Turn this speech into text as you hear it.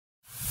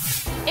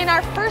In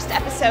our first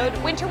episode,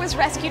 Winter was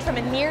rescued from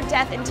a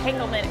near-death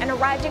entanglement and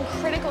arrived in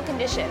critical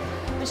condition.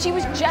 But she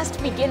was just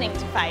beginning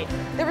to fight.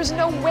 There was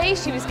no way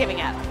she was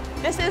giving up.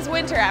 This is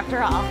Winter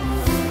after all.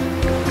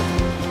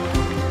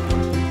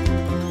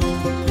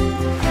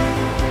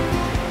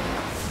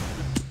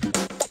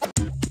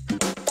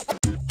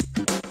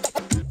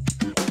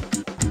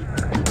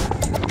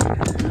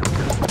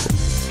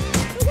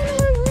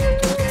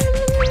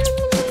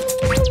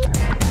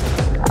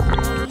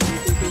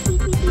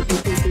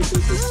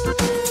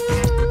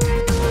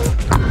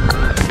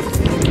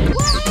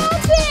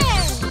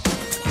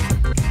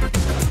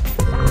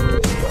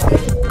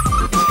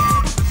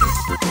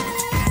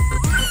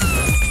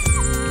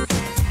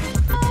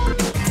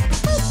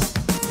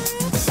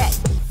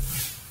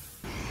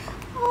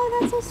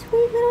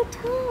 Sweet little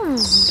tongue.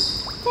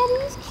 That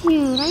is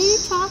cute. Are you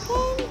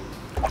talking?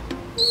 Are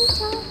you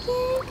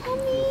talking? Come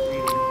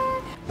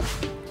here.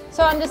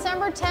 So on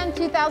December 10,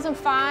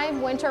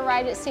 2005, Winter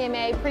arrived at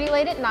CMA pretty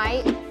late at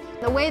night.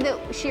 The way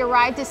that she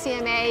arrived to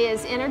CMA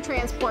is in her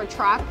transport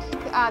truck.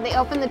 They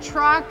opened the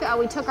truck.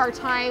 We took our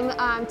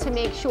time to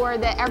make sure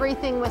that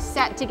everything was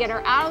set to get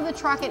her out of the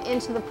truck and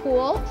into the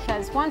pool.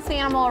 Because once the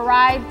animal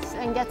arrives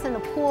and gets in the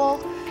pool,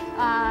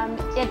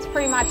 it's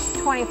pretty much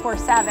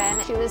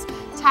 24/7. She was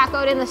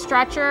tacoed in the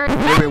stretcher.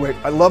 Wait.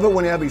 I love it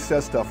when Abby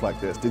says stuff like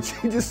this. Did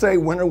she just say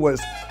Winter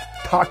was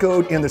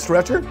tacoed in the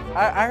stretcher?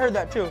 I heard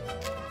that too.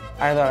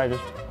 I thought I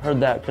just heard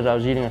that because I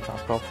was eating a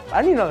taco.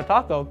 I need another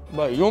taco,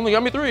 but you only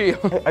got me 3.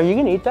 Are you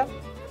gonna eat that?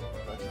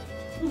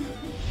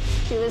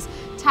 She was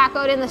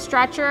tacoed in the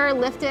stretcher,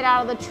 lifted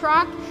out of the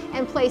truck,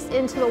 and placed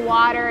into the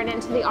water and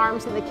into the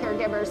arms of the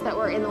caregivers that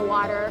were in the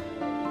water.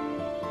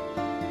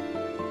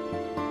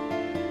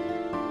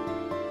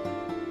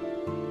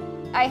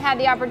 I had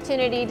the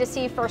opportunity to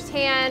see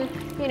firsthand,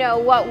 you know,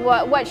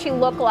 what she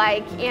looked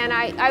like, and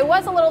I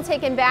was a little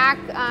taken back.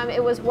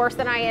 It was worse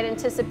than I had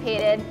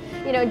anticipated.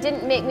 You know, it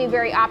didn't make me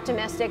very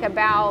optimistic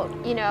about,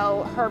 you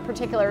know, her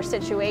particular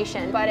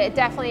situation, but it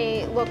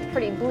definitely looked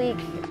pretty bleak.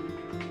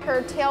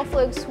 Her tail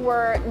flukes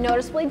were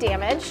noticeably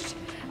damaged.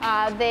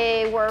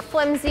 They were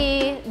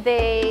flimsy,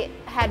 they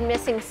had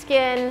missing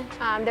skin,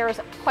 there was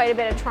quite a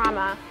bit of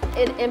trauma.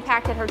 It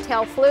impacted her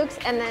tail flukes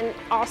and then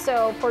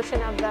also a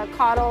portion of the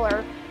caudal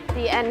or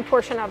the end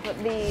portion of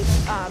the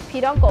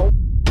peduncle.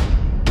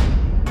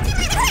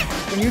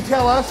 Can you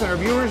tell us, our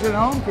viewers at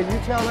home, can you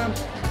tell them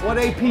what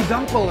a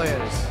peduncle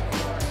is?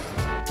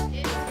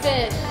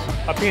 Fish.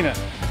 A peanut.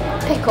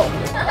 Pickle.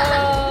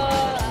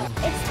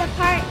 It's the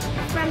part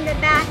from the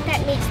back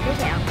that makes the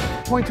tail.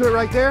 Point to it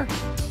right there.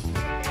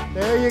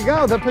 There you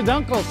go, the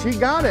peduncle. She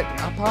got it.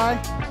 Up high.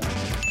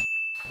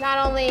 Not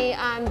only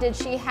did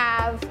she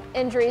have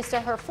injuries to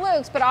her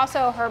flukes, but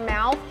also her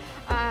mouth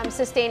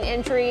sustained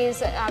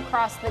injuries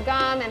across the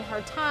gum and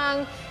her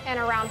tongue and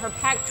around her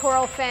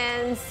pectoral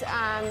fins.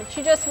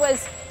 She just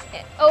was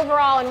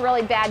overall in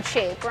really bad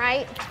shape,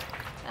 right?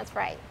 That's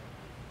right.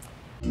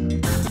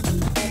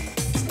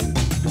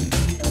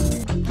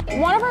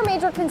 One of our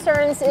major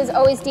concerns is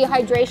always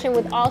dehydration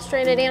with all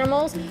stranded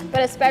animals,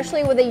 but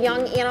especially with a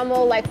young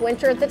animal like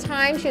Winter at the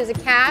time. She was a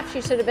calf.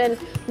 She should have been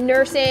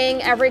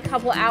nursing every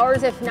couple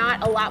hours, if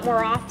not a lot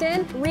more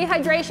often.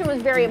 Rehydration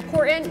was very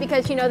important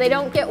because, you know, they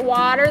don't get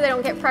water, they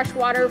don't get fresh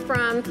water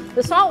from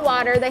the salt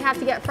water. They have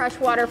to get fresh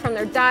water from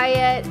their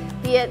diet,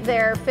 be it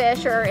their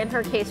fish or, in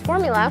her case,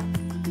 formula.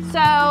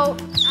 So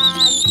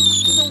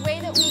the way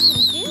that we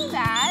can do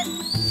that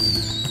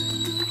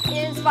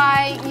is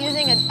by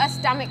using a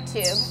stomach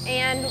tube,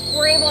 and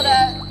we're able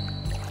to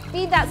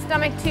feed that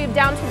stomach tube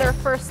down to their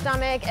first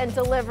stomach and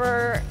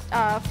deliver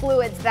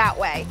fluids that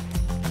way.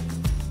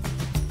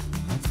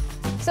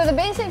 So the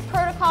basic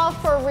protocol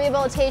for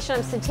rehabilitation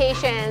of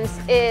cetaceans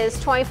is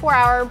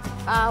 24-hour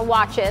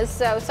watches,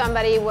 so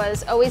somebody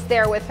was always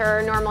there with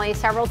her, normally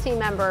several team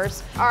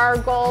members. Our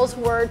goals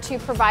were to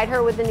provide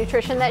her with the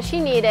nutrition that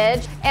she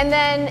needed, and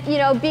then, you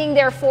know, being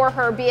there for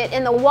her, be it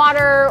in the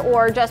water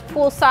or just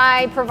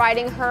poolside,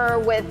 providing her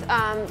with,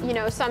 you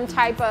know, some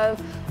type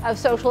of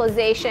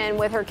socialization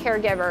with her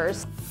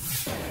caregivers.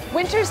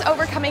 Winter's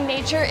overcoming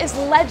nature is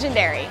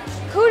legendary.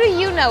 Who do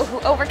you know who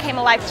overcame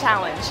a life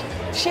challenge?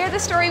 Share the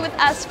story with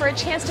us for a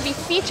chance to be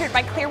featured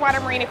by Clearwater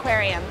Marine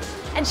Aquarium.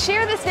 And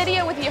share this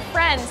video with your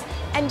friends,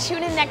 and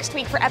tune in next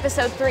week for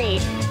episode 3.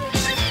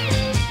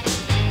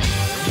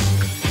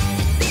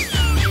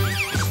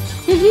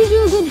 Did you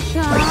do a good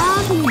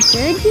job? You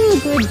did do a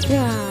good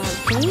job.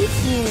 Thank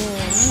you.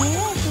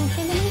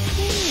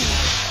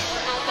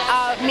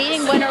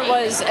 Meeting Winter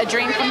was a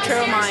dream come true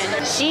of mine.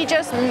 She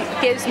just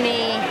gives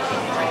me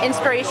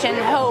inspiration,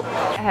 hope.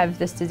 I have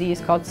this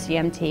disease called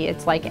CMT.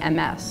 It's like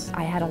MS.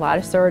 I had a lot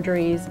of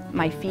surgeries.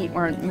 My feet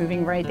weren't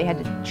moving right. They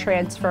had to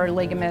transfer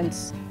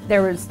ligaments.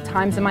 There was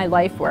times in my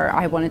life where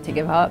I wanted to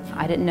give up.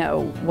 I didn't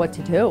know what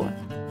to do.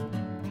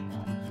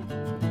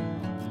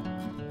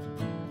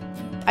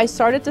 I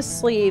started the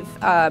sleeve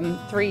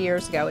 3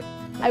 years ago.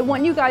 I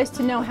want you guys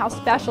to know how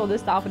special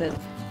this dolphin is.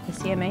 The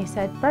CMA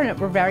said, Bernard,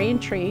 we're very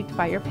intrigued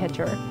by your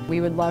picture.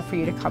 We would love for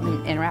you to come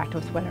and interact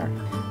with Winter.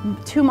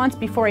 2 months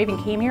before I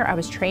even came here, I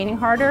was training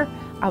harder.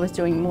 I was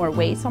doing more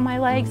weights on my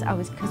legs.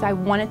 Because I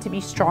wanted to be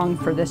strong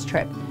for this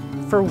trip,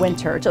 for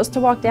winter, just to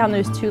walk down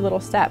those 2 little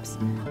steps.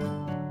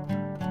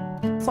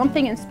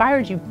 Something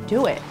inspired you,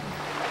 do it.